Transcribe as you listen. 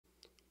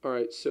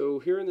Alright, so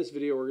here in this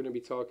video we're going to be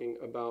talking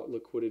about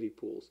liquidity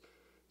pools.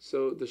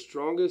 So the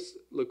strongest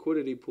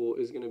liquidity pool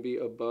is going to be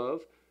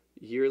above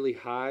yearly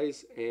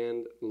highs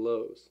and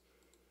lows.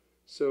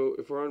 So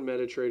if we're on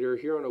MetaTrader,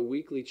 here on a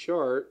weekly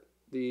chart,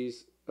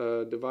 these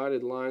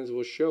divided lines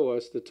will show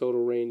us the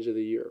total range of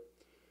the year.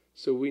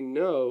 So we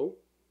know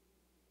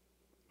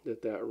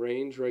that that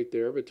range right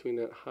there between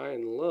that high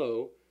and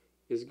low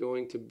is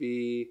going to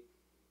be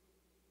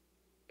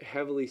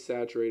heavily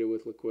saturated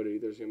with liquidity.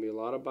 There's going to be a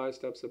lot of buy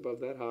stops above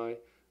that high,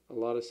 a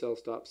lot of sell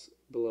stops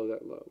below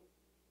that low.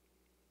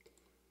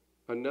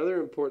 Another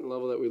important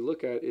level that we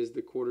look at is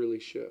the quarterly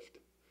shift.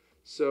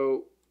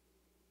 So,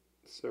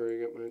 sorry,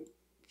 I got my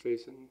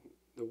face in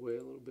the way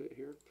a little bit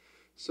here.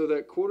 So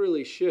that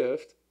quarterly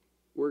shift,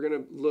 we're going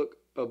to look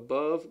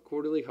above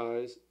quarterly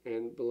highs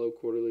and below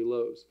quarterly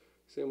lows,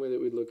 same way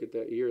that we'd look at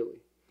that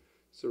yearly.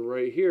 So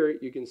right here,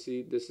 you can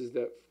see this is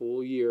that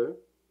full year,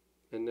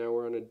 and now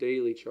we're on a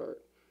daily chart.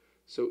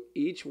 So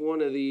each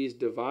one of these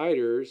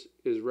dividers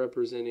is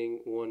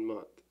representing 1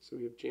 month. So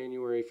we have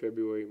January,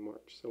 February,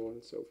 March, so on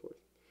and so forth.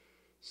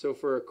 So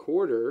for a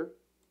quarter,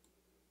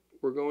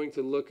 we're going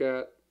to look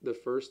at the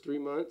first 3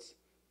 months,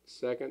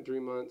 second 3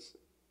 months,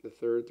 the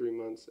third 3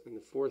 months, and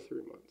the fourth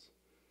 3 months.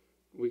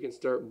 We can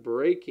start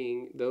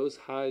breaking those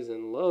highs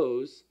and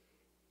lows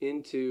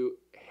into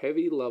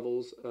heavy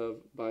levels of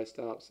buy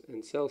stops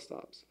and sell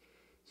stops.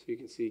 So you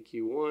can see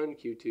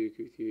Q1, Q2,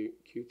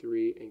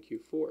 Q3, and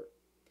Q4.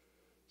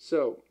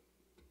 So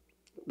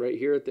right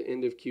here at the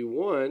end of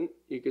Q1,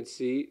 you can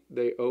see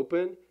they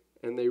open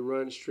and they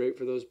run straight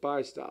for those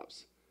buy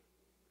stops,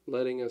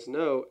 letting us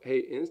know, hey,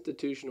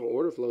 institutional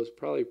order flow is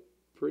probably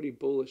pretty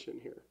bullish in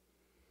here.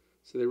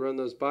 So they run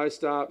those buy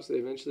stops. They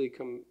eventually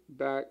come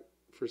back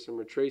for some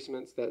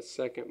retracements that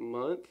second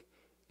month,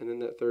 and then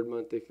that third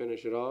month they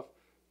finish it off.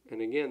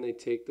 And again, they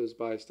take those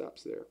buy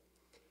stops there.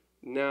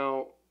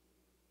 Now,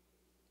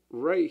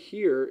 right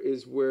here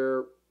is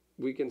where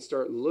we can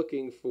start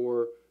looking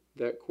for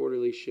that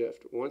quarterly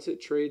shift. Once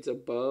it trades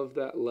above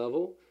that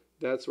level,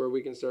 that's where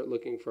we can start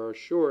looking for our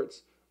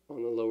shorts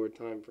on the lower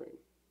time frame.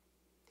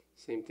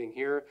 Same thing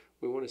here.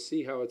 We want to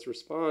see how it's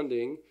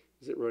responding.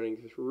 Is it running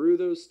through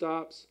those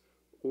stops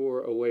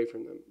or away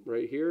from them?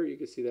 Right here, you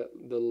can see that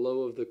the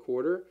low of the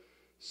quarter.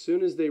 As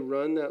soon as they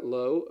run that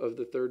low of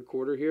the third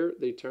quarter here,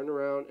 they turn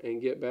around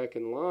and get back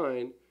in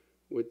line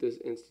with this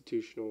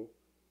institutional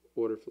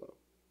order flow.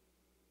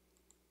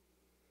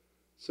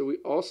 So we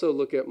also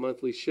look at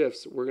monthly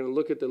shifts. We're going to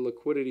look at the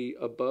liquidity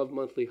above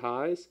monthly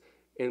highs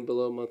and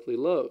below monthly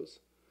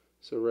lows.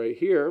 So right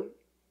here,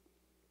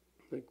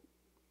 like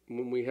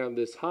when we have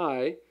this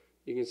high,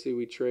 you can see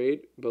we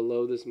trade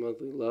below this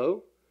monthly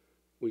low.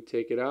 We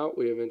take it out,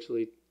 we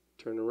eventually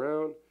turn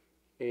around,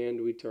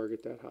 and we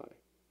target that high.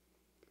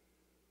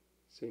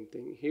 Same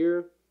thing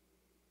here.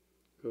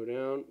 Go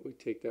down, we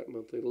take that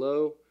monthly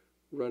low,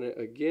 run it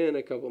again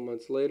a couple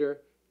months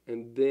later,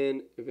 and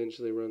then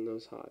eventually run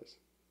those highs.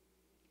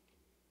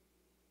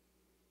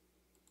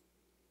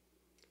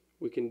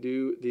 We can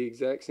do the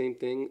exact same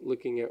thing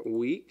looking at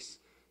weeks.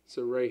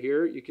 So right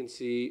here, you can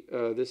see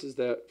this is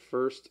that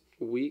first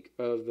week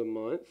of the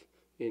month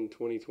in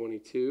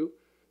 2022.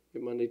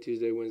 Monday,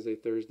 Tuesday, Wednesday,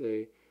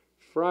 Thursday,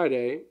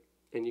 Friday.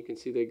 And you can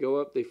see they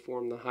go up, they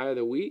form the high of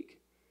the week.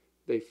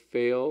 They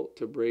fail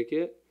to break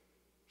it,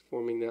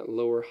 forming that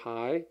lower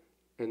high.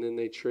 And then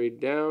they trade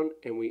down,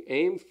 and we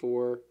aim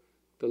for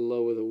the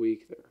low of the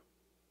week there.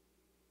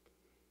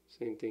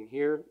 Same thing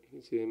here. You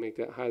can see they make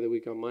that high of the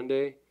week on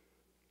Monday.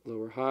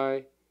 Lower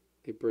high,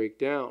 they break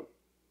down.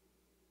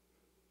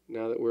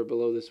 Now that we're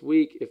below this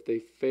week, if they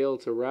fail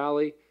to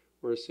rally,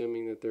 we're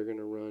assuming that they're going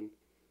to run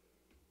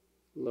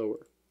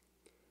lower.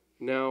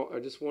 Now, I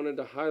just wanted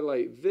to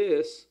highlight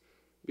this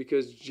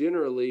because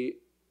generally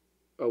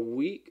a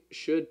week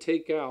should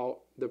take out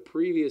the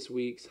previous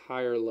week's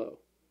high or low.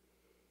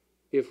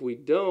 If we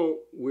don't,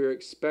 we're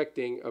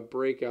expecting a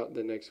breakout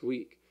the next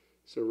week.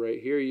 So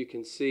right here you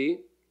can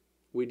see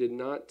we did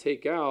not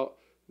take out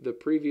the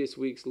previous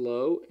week's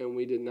low, and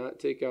we did not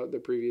take out the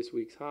previous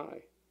week's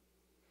high.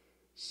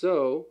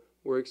 So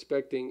we're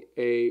expecting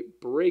a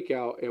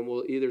breakout, and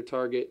we'll either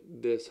target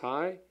this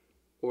high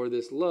or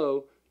this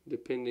low,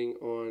 depending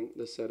on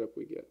the setup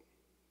we get.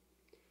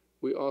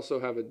 We also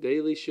have a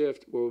daily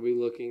shift where we'll be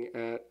looking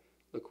at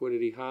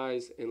liquidity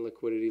highs and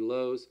liquidity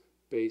lows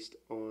based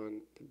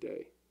on the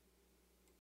day.